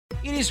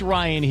is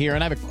Ryan here,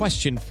 and I have a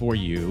question for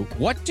you.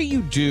 What do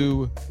you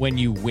do when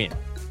you win?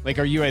 Like,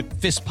 are you a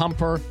fist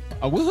pumper,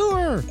 a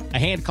woohooer, a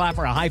hand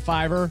clapper, a high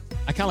fiver?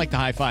 I kind of like the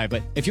high five,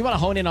 but if you want to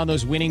hone in on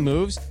those winning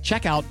moves,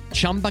 check out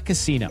Chumba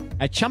Casino.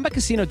 At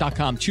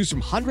ChumbaCasino.com, choose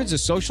from hundreds of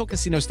social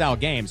casino style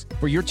games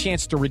for your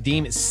chance to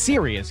redeem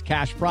serious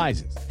cash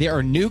prizes. There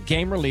are new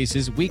game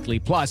releases weekly,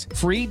 plus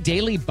free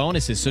daily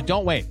bonuses. So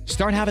don't wait.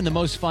 Start having the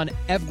most fun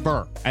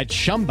ever at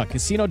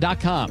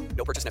ChumbaCasino.com.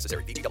 No purchase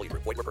necessary. VGW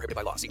Group. Void where prohibited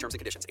by law. See terms and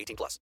conditions.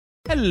 18+.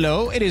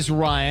 Hello, it is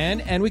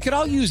Ryan, and we could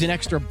all use an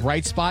extra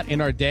bright spot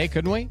in our day,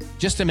 couldn't we?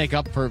 Just to make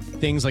up for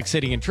things like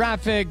sitting in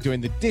traffic,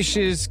 doing the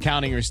dishes,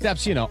 counting your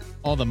steps, you know,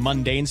 all the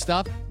mundane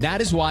stuff. That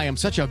is why I'm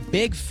such a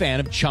big fan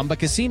of Chumba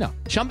Casino.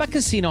 Chumba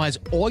Casino has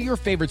all your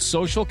favorite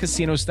social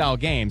casino-style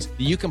games that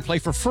you can play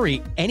for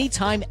free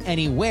anytime,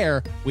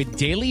 anywhere with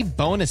daily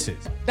bonuses.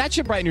 That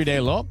should brighten your day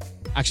a little.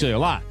 Actually, a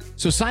lot.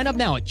 So sign up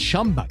now at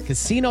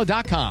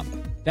ChumbaCasino.com.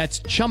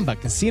 That's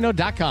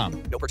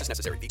ChumbaCasino.com. No purchase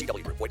necessary.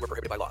 VGW Group. Void where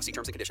prohibited by law. See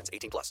terms and conditions.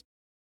 18+.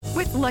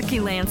 With Lucky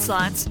Land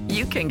Slots,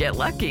 you can get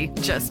lucky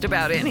just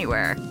about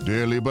anywhere.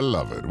 Dearly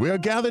beloved, we are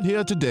gathered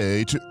here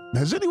today to...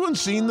 Has anyone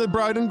seen the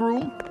bride and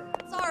groom?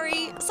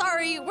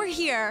 Sorry, we're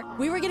here.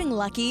 We were getting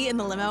lucky in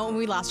the limo and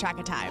we lost track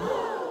of time.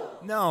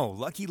 No,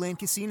 Lucky Land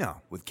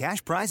Casino, with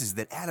cash prizes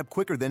that add up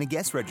quicker than a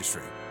guest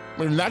registry.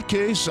 In that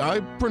case,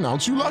 I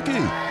pronounce you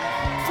lucky.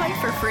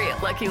 Play for free at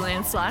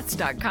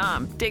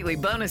LuckyLandSlots.com. Daily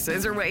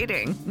bonuses are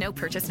waiting. No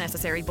purchase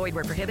necessary. Void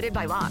where prohibited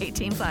by law.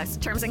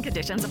 18+. Terms and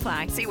conditions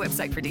apply. See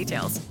website for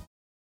details.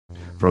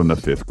 From the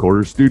Fifth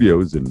Quarter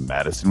Studios in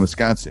Madison,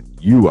 Wisconsin,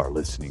 you are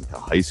listening to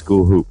High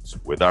School Hoops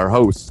with our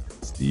hosts,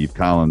 Steve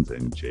Collins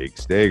and Jake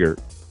Stager.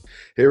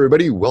 Hey,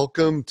 everybody.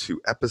 Welcome to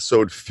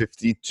episode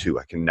 52.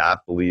 I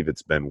cannot believe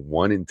it's been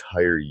one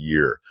entire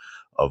year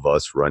of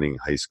us running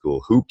High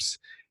School Hoops.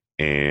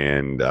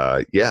 And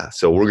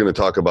so we're going to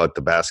talk about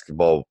the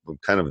basketball,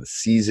 kind of the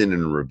season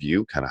in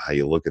review, kind of how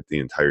you look at the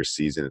entire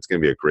season. It's going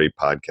to be a great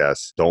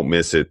podcast. Don't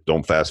miss it.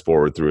 Don't fast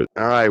forward through it.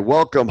 All right.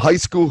 Welcome. High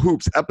School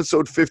Hoops,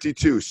 episode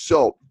 52.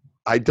 So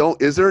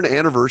is there an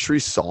anniversary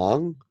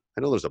song?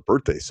 I know there's a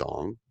birthday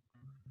song.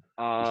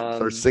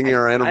 Start singing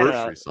our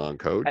anniversary song,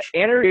 Coach.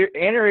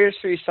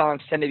 Anniversary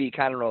songs tend to be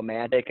kind of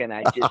romantic, and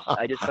I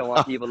just don't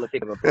want people to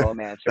think of a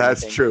bromance.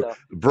 That's true. So.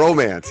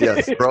 Bromance,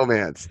 yes,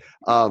 bromance.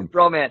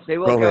 Bromance. Maybe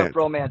we'll go with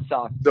bromance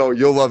song. So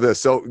you'll love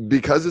this. So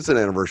because it's an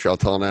anniversary, I'll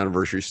tell an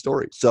anniversary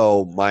story.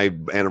 So my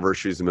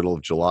anniversary is the middle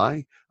of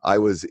July. I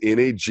was in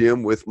a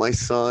gym with my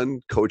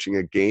son coaching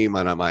a game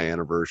on my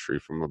anniversary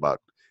from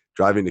about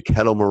driving to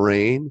Kettle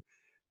Moraine.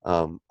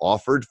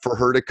 Offered for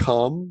her to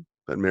come.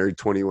 Been married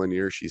 21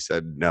 years. She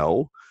said,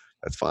 no,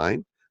 that's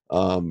fine.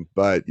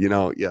 But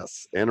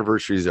yes,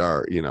 anniversaries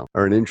are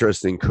an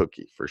interesting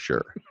cookie for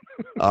sure.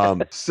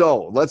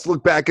 So let's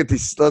look back at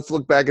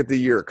the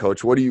year,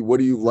 Coach. What do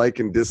you like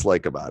and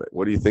dislike about it?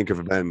 What do you think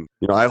have been,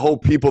 I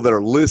hope people that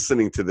are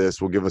listening to this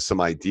will give us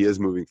some ideas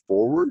moving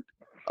forward.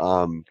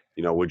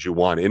 Would you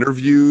want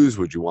interviews?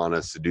 Would you want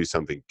us to do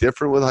something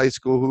different with high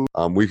school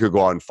hoops? We could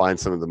go out and find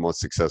some of the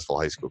most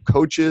successful high school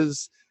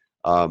coaches.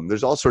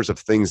 There's all sorts of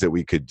things that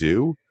we could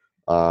do.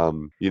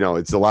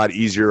 It's a lot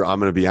easier. I'm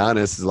going to be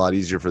honest. It's a lot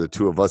easier for the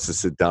two of us to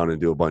sit down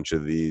and do a bunch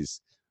of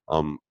these,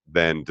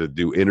 than to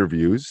do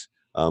interviews.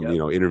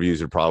 Interviews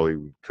could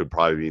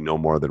probably be no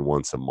more than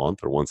once a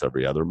month or once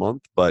every other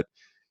month, but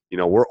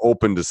we're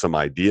open to some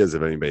ideas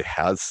if anybody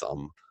has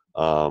some.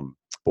 But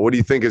what do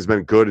you think has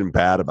been good and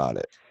bad about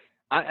it?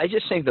 I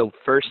just think the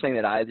first thing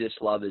that I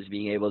just love is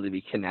being able to be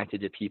connected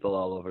to people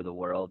all over the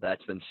world.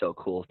 That's been so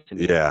cool to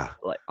me. Yeah.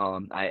 Like,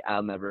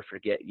 I'll never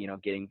forget,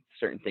 getting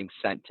certain things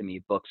sent to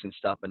me, books and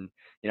stuff. And,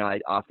 I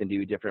often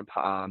do different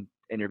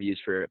interviews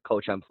for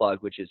Coach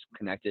Unplugged, which is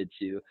connected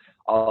to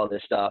all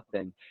this stuff.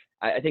 And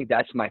I think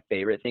that's my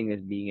favorite thing, is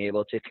being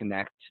able to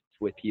connect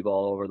with people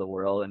all over the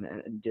world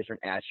and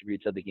different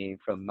attributes of the game,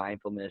 from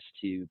mindfulness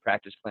to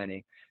practice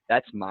planning.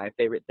 That's my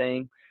favorite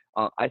thing.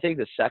 I think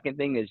the second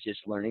thing is just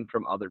learning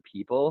from other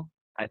people.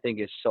 I think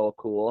is so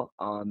cool.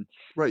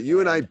 Right. You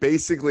and I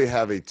basically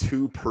have a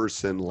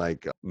two-person,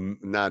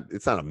 it's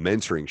not a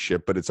mentoring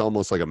ship, but it's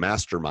almost like a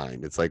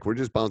mastermind. It's like we're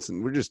just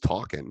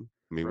talking.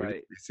 I mean, right.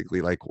 We're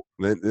basically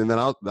and then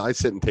I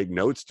sit and take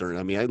notes I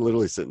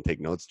literally sit and take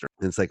notes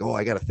and it's like, oh,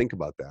 I got to think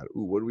about that.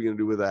 Ooh, what are we going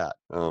to do with that?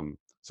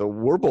 So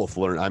we're both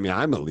learning. I mean,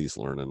 I'm at least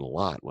learning a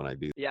lot when I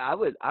do. Yeah,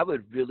 I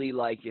would really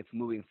like, if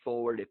moving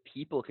forward, if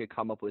people could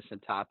come up with some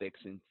topics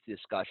and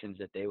discussions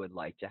that they would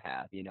like to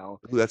have, Ooh,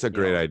 that's a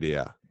great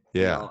idea.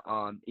 Yeah.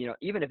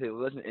 Even if it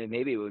wasn't, and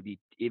maybe it would be,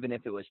 even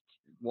if it was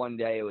one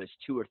day, it was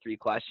 2 or 3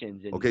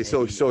 questions. Okay.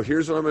 So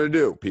here's what I'm going to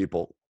do,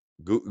 people.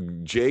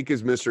 Jake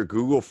is Mr.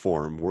 Google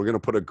Form. We're going to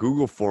put a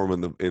Google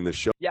Form in the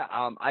show. Yeah.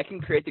 I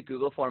can create the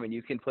Google Form and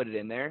you can put it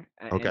in there.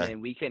 Okay. And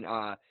then we can,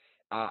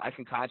 I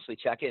can constantly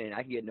check it, and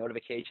I can get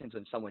notifications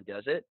when someone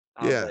does it.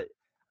 Yeah. But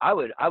I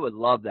would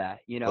love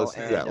that,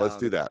 Let's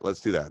do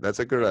that. That's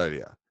a good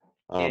idea.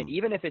 And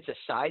even if it's a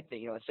side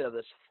thing, instead of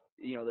this,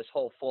 this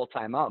whole full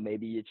time out,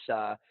 maybe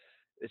it's,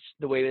 it's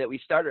the way that we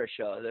start our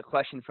show. The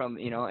question from,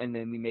 and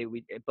then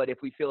but if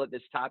we feel that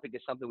this topic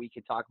is something we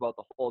can talk about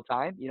the whole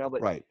time,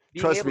 but Right.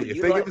 being Trust able me, to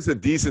if they give us a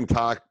decent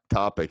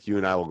topic, you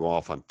and I will go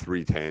off on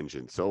 3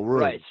 tangents. So we're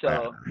right.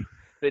 So,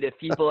 but if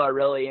people are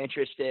really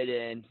interested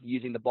in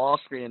using the ball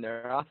screen in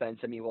their offense,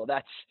 I mean, well,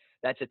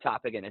 that's a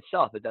topic in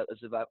itself. But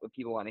that's about what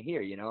people want to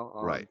hear,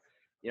 right.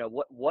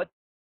 What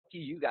do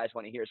you guys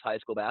want to hear as high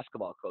school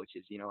basketball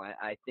coaches?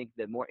 I think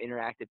the more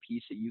interactive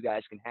piece that you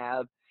guys can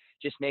have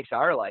just makes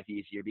our life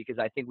easier, because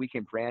I think we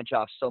can branch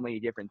off so many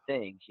different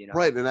things,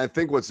 Right. And I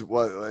think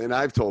and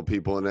I've told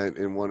people,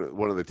 and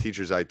one of the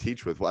teachers I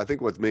teach with, I think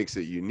what makes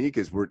it unique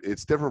is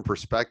it's different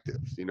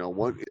perspectives.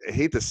 I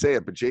hate to say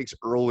it, but Jake's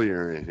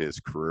earlier in his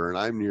career and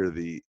I'm near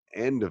the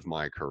end of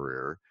my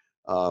career.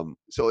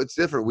 So it's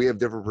different. We have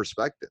different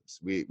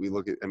perspectives. We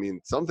look at,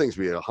 some things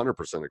we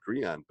 100%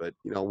 agree on, but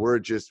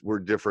we're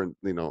different.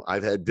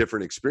 I've had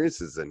different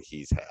experiences than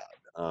he's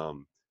had.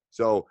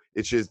 So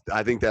it's just,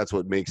 I think that's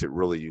what makes it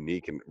really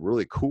unique and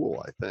really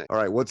cool, I think. All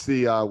right. What's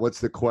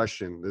the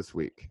question this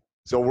week?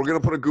 So we're going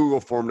to put a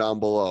Google form down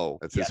below.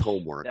 That's his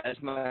homework.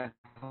 That's my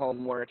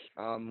homework.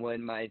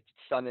 When my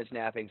son is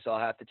napping, so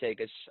I'll have to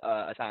take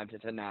a time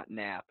to not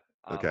nap.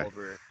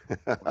 Over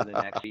the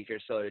next week or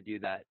so to do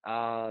that.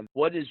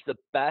 What is the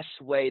best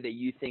way that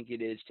you think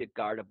it is to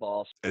guard a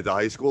ball? At the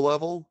high school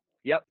level?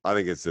 Yep. I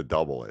think it's to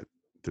double it,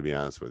 to be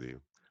honest with you.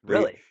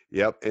 Really?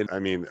 Yep.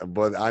 And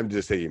but I'm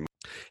just thinking.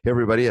 Hey,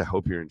 everybody, I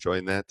hope you're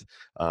enjoying that.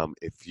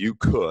 If you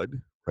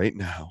could, right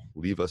now,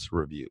 leave us a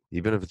review.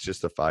 Even if it's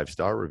just a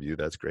 5-star review,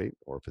 that's great.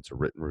 Or if it's a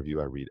written review,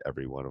 I read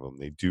every one of them.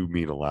 They do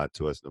mean a lot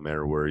to us, no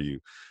matter where you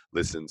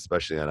listen,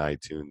 especially on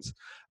iTunes.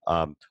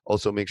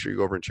 Also, make sure you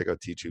go over and check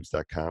out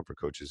teachhoops.com for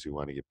coaches who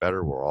want to get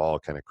better. We're all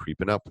kind of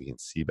creeping up. We can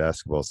see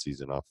basketball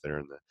season off there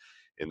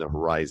in the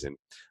horizon.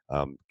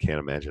 Can't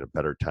imagine a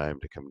better time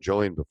to come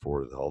join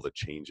before all the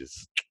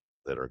changes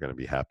that are going to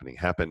be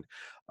happen.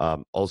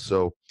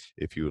 Also,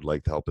 if you would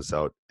like to help us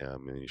out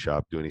and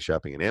do any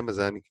shopping in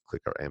Amazon, you can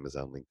click our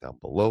Amazon link down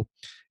below,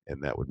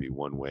 and that would be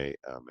one way.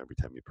 Every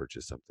time you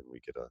purchase something, we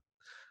get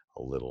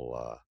a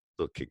little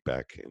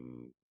kickback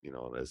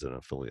as an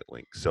affiliate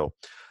link. So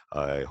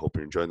I hope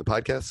you're enjoying the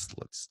podcast.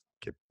 Let's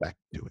get back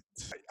to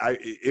it.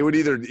 It would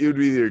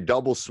be either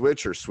double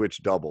switch or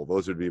switch double.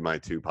 Those would be my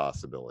 2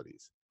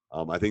 possibilities.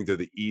 I think they're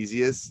the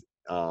easiest.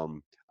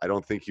 I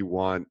don't think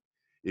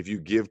if you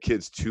give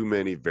kids too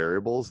many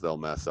variables, they'll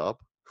mess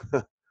up.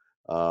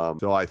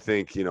 So I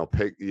think, I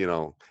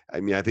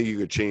think you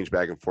could change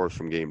back and forth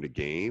from game to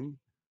game.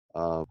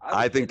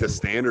 I think the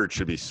standard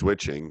should be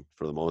switching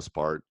for the most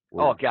part.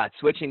 Oh God,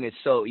 switching is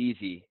so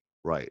easy.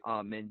 Right.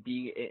 But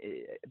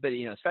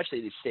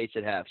especially the states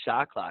that have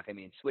shot clock.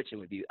 Switching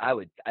would be.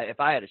 If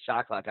I had a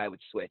shot clock, I would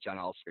switch on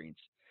all screens.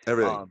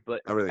 Everything.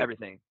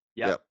 Everything.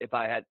 Yeah. Yep. If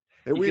I had.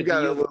 And we've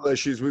got a little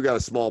issues. We've got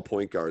a small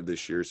point guard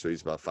this year, so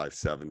he's about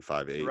 5'7",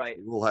 5'8". Right.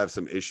 We'll have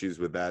some issues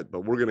with that, but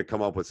we're going to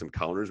come up with some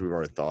counters. We've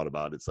already thought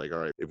about it. It's like, all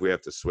right, if we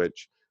have to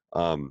switch,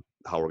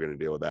 how we're going to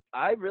deal with that.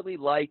 I really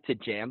like to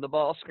jam the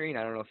ball screen.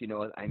 I don't know if you know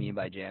what I mean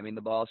by jamming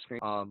the ball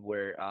screen,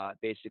 where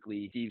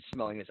basically Steve's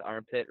smelling his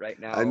armpit right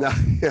now. I'm not.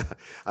 Yeah,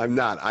 I'm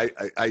not.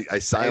 I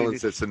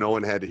silenced it so no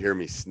one had to hear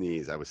me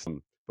sneeze. But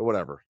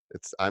whatever.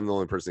 I'm the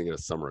only person to get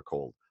a summer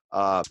cold.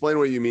 Explain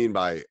what you mean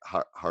by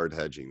hard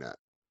hedging that.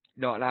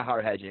 No, not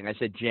hard hedging. I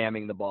said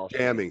jamming the ball.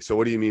 Jamming. So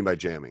what do you mean by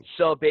jamming?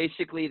 So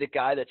basically the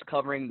guy that's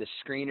covering the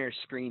screener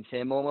screens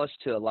him almost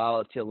to allow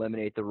it to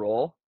eliminate the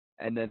roll.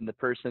 And then the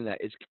person that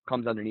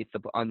comes underneath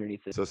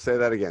it. So say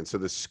that again. So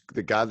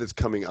the guy that's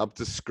coming up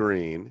the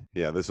screen.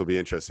 Yeah, this will be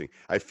interesting.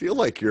 I feel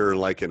like you're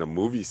like in a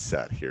movie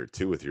set here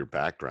too with your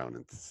background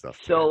and stuff.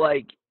 So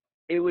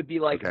it would be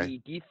like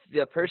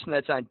the person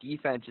that's on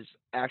defense is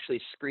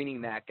actually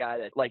screening that guy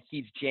that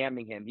he's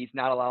jamming him. He's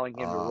not allowing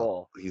him to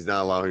roll. He's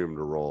not allowing him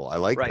to roll. I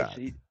like that.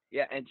 So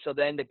and so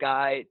then the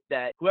guy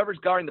that whoever's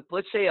guarding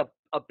let's say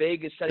a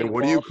big is setting. And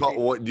what do you call?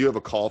 What do you have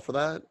a call for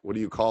that? What do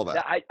you call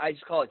that? I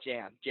just call it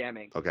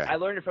jamming. Okay. I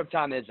learned it from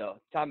Tom Izzo.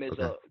 Tom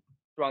Izzo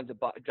runs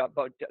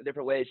about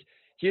different ways.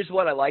 Here's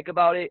what I like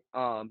about it.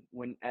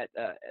 When at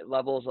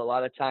levels, a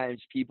lot of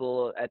times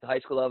people at the high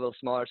school level,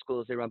 smaller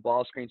schools, they run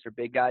ball screens for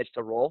big guys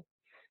to roll.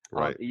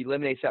 Right. It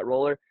eliminates that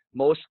roller.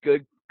 Most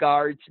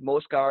guards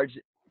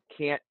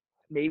can't,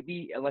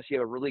 maybe unless you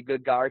have a really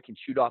good guard, can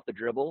shoot off the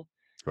dribble.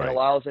 Right. It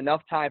allows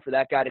enough time for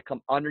that guy to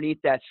come underneath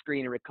that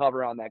screen and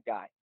recover on that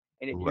guy.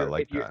 And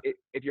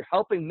if you're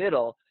helping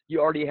middle, you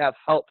already have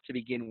help to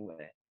begin with.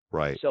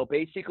 Right. So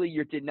basically,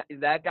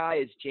 that guy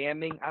is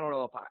jamming. I don't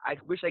know if I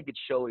wish I could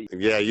show you.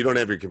 Yeah, you don't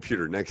have your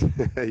computer next.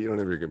 You don't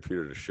have your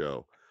computer to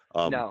show.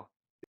 No.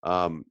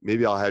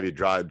 Maybe I'll have you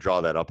draw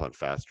that up on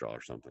Fast Draw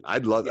or something.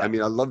 I'd love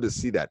to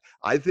see that.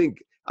 I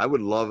think I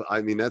would love.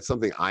 That's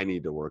something I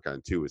need to work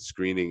on too, is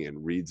screening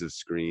and reads of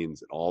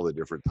screens and all the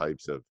different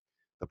types of.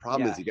 The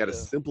problem is you got to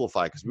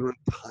simplify because we don't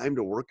have time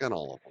to work on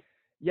all of them.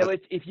 Yeah,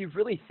 but if you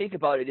really think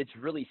about it, it's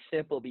really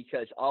simple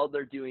because all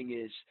they're doing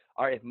is,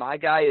 all right, if my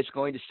guy is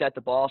going to set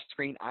the ball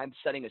screen, I'm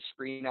setting a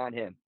screen on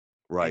him.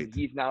 Right. And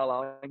he's not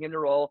allowing him to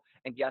roll.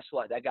 And guess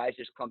what? That guy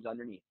just comes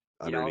underneath.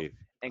 You know, Underneath.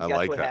 and I guess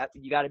like what that.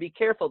 happens? You got to be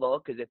careful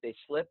though, because if they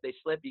slip, they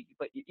slip.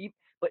 But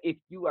if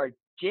you are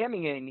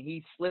jamming in and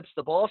he slips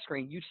the ball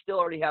screen, you still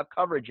already have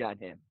coverage on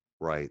him.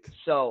 Right.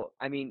 So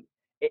I mean,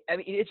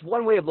 it's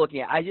one way of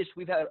looking at it.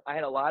 I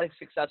had a lot of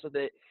success with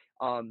it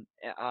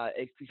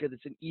because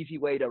it's an easy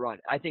way to run.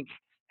 I think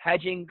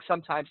hedging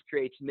sometimes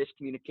creates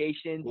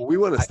miscommunication. Well, we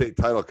won a state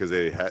title because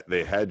they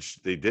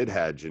did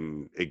hedge,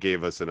 and it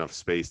gave us enough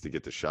space to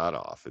get the shot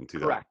off in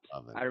 2011.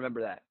 Correct. I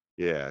remember that.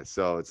 Yeah,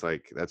 so it's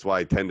like that's why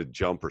I tend to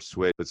jump or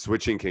switch, but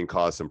switching can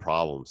cause some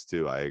problems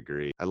too. I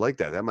agree. I like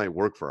that. That might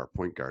work for our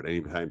point guard.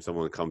 Anytime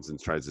someone comes and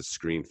tries to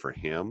screen for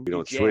him, we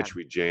don't switch,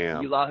 we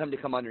jam. You allow him to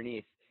come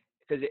underneath.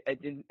 Because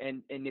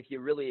and if you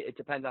really, it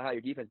depends on how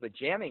your defense. But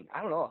jamming,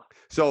 I don't know.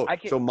 So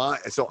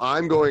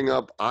I'm going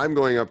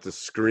up to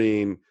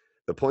screen.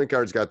 The point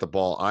guard's got the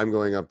ball. I'm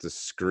going up to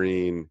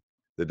screen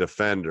the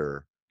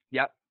defender.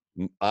 Yep.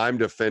 I'm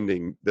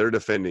defending. They're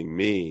defending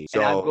me. So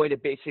and I'm going to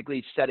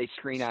basically set a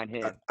screen on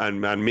him.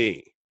 On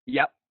me.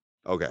 Yep.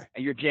 Okay.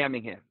 And you're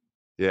jamming him.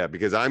 Yeah,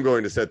 because I'm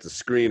going to set the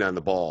screen on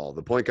the ball.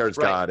 The point guard's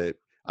got it.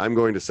 I'm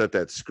going to set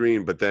that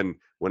screen, but then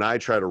when I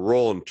try to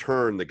roll and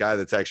turn, the guy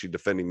that's actually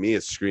defending me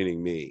is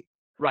screening me.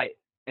 Right.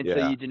 And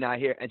so you did not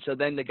hear. And so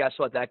then guess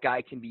what? That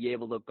guy can be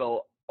able to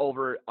go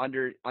over,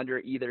 under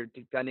either,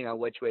 depending on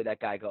which way that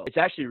guy goes. It's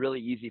actually really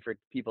easy for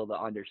people to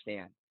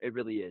understand. It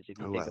really is if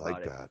you think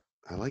about it.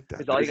 I like that.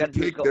 Because all you got to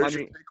do is go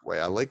underneath.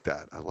 I like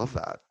that. I love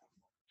that.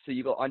 So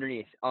you go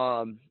underneath.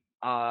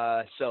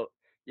 So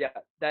yeah,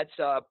 that's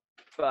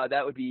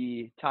that would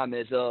be Tom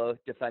Izzo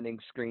defending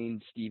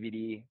screens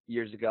DVD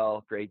years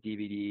ago. Great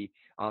DVD.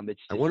 It's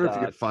just, I wonder if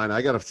you can find.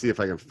 I got to see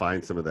if I can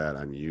find some of that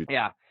on YouTube.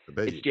 Yeah,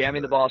 it's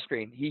jamming the ball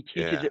screen. He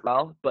teaches it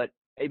well, but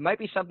it might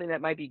be something that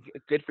might be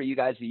good for you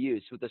guys to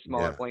use with a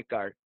smaller point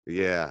guard.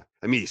 Yeah,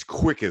 I mean he's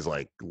quick as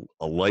like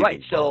a lightning.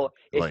 Right. So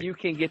if you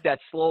can get that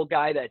slow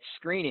guy that's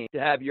screening to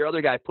have your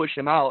other guy push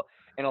him out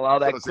and allow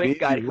that quick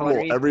guy to come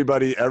underneath.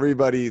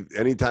 Everybody,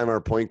 anytime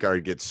our point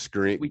guard gets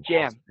screened, we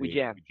jam,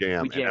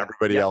 and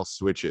everybody else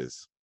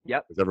switches.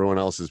 Yep. Because everyone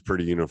else is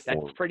pretty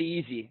uniform. That's pretty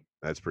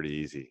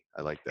easy.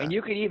 I like that. And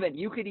you could even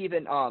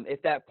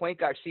if that point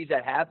guard sees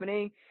that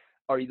happening,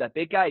 or that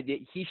big guy,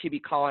 he should be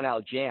calling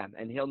out jam,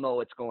 and he'll know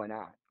what's going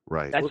on.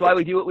 Right. That's why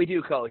we do what we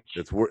do, Coach.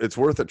 It's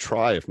worth a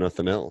try, if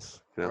nothing else.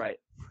 You know? Right.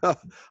 All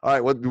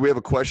right. Well, do we have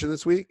a question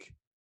this week?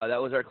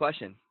 That was our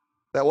question.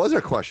 That was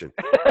our question.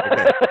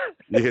 Okay.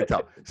 You can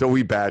tell. So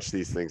we batch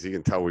these things. You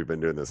can tell we've been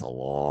doing this a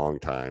long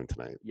time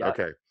tonight. Yep.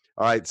 Okay.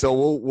 All right. So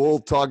we'll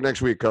talk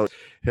next week, Coach.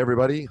 Hey,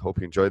 everybody. Hope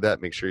you enjoyed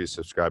that. Make sure you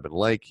subscribe and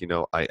like. You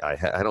know, I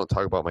don't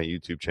talk about my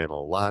YouTube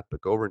channel a lot,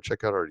 but go over and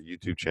check out our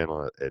YouTube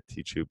channel at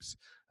Teach Hoops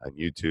on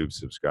YouTube.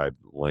 Subscribe,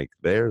 like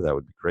there. That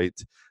would be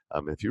great.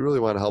 If you really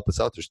want to help us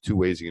out, there's two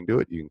ways you can do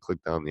it. You can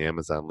click down the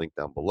Amazon link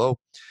down below,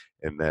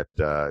 and that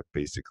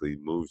basically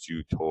moves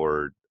you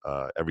toward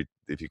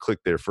if you click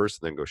there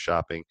first and then go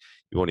shopping,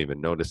 you won't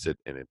even notice it,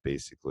 and it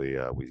basically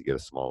we get a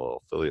small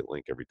little affiliate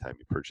link every time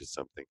you purchase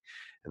something.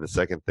 And the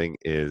second thing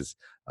is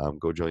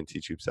go join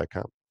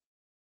teachhoops.com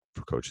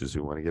for coaches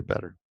who want to get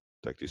better.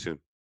 Talk to you soon.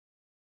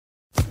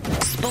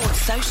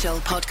 Sports Social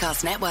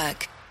Podcast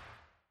Network.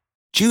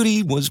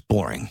 Judy was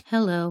boring.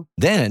 Hello.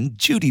 Then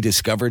Judy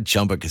discovered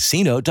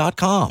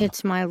ChumbaCasino.com.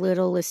 It's my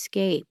little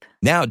escape.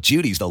 Now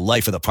Judy's the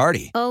life of the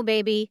party. Oh,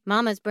 baby,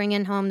 mama's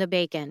bringing home the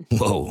bacon.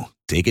 Whoa,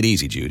 take it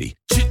easy, Judy.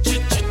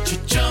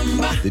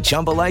 The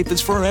Chumba life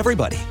is for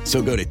everybody.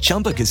 So go to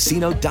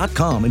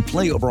ChumbaCasino.com and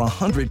play over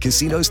 100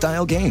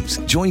 casino-style games.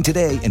 Join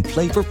today and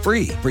play for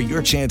free for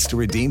your chance to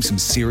redeem some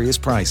serious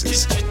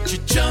prizes.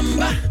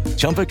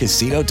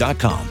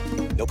 ChumbaCasino.com.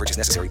 No purchase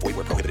necessary. Void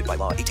where prohibited by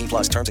law.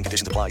 18+ terms and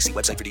conditions apply. See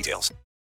website for details.